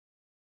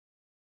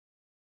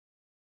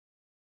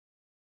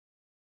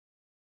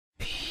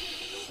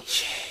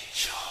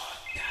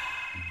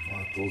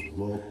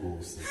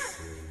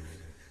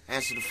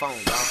Answer the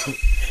phone, dog.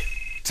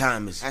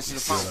 Time is. Answer the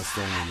phone.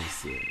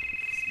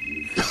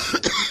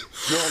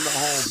 ¿Qué onda,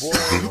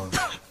 homeboy?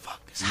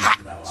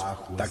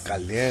 Está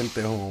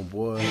caliente,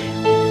 homeboy.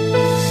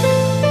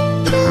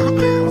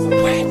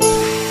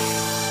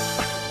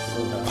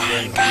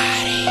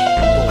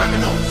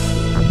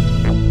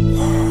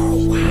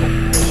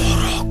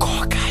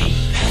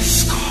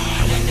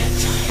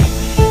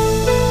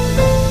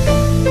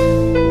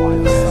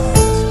 Juan Gotti.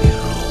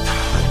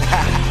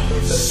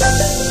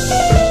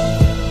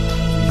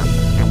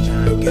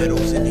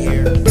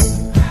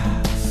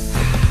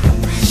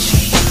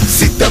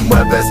 Si te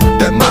mueves,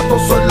 te mato,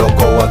 soy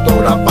loco,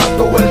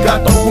 atrapato. El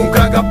gato, un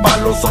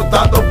cagapalo,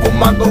 soldado,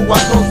 fumando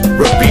guatos.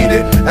 Repeat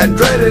it and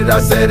dread it, I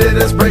said it,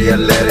 and spray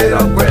and let it.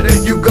 I'll get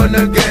it, you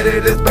gonna get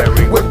it. It's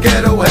buried with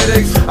ghetto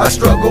headaches. I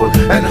struggle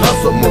and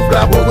hustle, move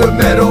clavo with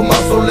metal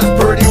muscle. It's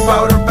pretty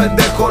powder,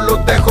 pendejo, lo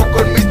dejo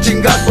con mis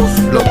chingazos.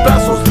 Los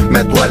brazos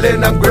me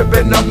duelen, I'm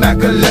gripping, I'm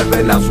Mac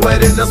 11. I'm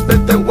sweating, I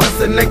spit the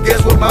Western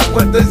niggas with my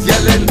weapons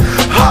yelling.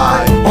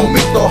 High,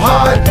 homito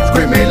high,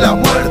 screaming la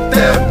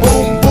muerte.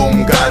 Boom,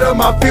 boom, got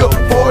him, I feel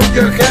for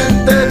your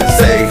gente.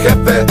 Say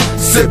jefe,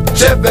 sip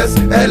cheves,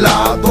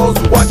 helados.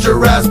 Watch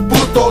your ass,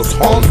 putos,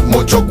 homes,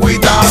 mucho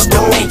cuidado. Mr.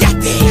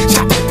 Miyagi,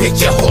 shot the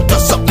picture, hold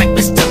us up like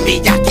Mr.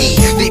 Miyagi.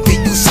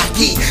 Leaving you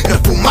saki, no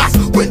fumas,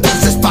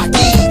 windows is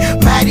foggy.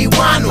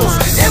 Marihuanos,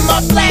 in my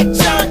black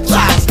junk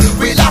class.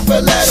 Real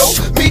Afileto,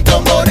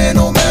 Mito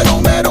Moreno,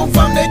 metal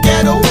from the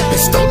ghetto.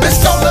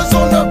 Pistolas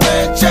on the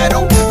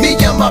ranchero. Me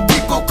and my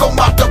people come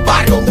out the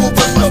barrio,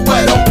 moving the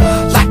puedo.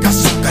 Like a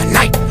sugar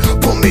night,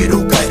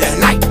 pumiruga the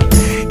night.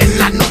 En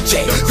la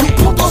noche, you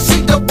putos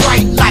see the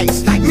bright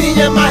lights. Me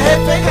and my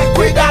jefe,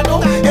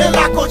 cuidado, en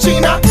la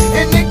cocina.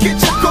 In the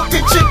kitchen,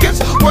 cooking chickens,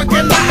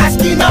 working la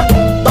esquina.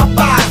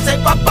 Papa, say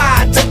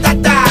papa,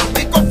 ta-ta-ta,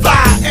 we gon'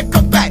 fly and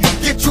come back,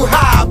 get you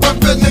high,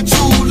 fulfilling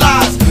true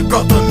lies.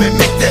 Government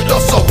make that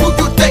also, who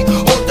you think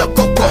hold the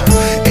cocoa?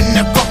 In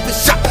the coffee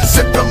shop,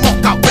 sipping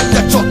mocha with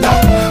the chota.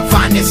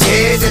 Find his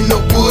head in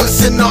the woods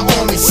in the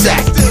army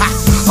sack.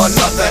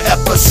 Another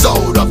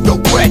episode of the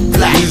wet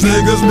black. These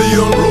niggas be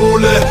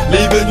unruly,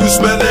 leaving you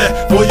smelly.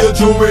 For your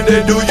jewelry,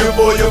 they do you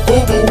for your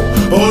boo-boo.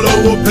 All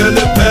over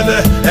pele,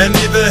 and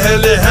even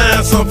hella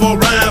handsome for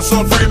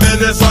ransom. 3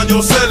 minutes on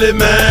your celly,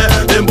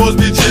 man. Them boys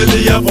be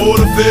chilly, I for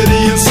the 50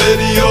 in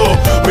city, yo.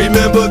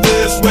 Remember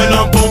this when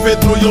I'm bumping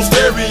through your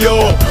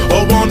stereo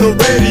or on the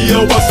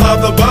radio. Outside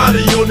the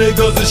body, yo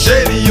niggas is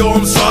shady, yo.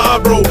 I'm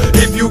sorry, bro,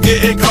 if you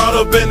getting caught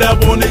up in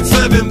that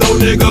 187, though,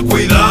 nigga,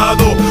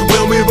 cuidado.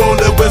 When we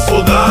rollin' with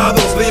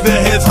soldados, leaving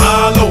heads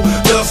hollow,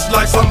 just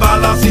like some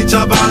balas y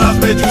chavalas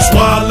made you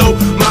swallow.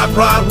 My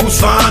pride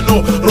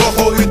gusano,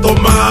 rojo y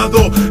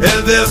tomado,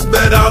 el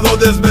desesperado,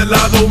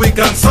 desvelado y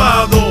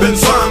cansado,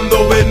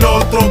 pensando en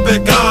otro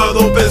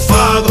pecado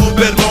pesado.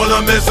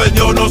 Perdóname,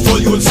 Señor, no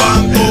soy un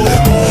santo,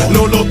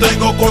 no lo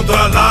tengo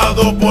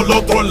controlado. Por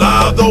otro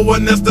lado,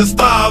 en este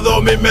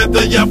estado, mi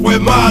mente ya fue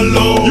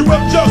malo. You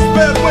have just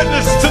been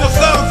witness to the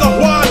sound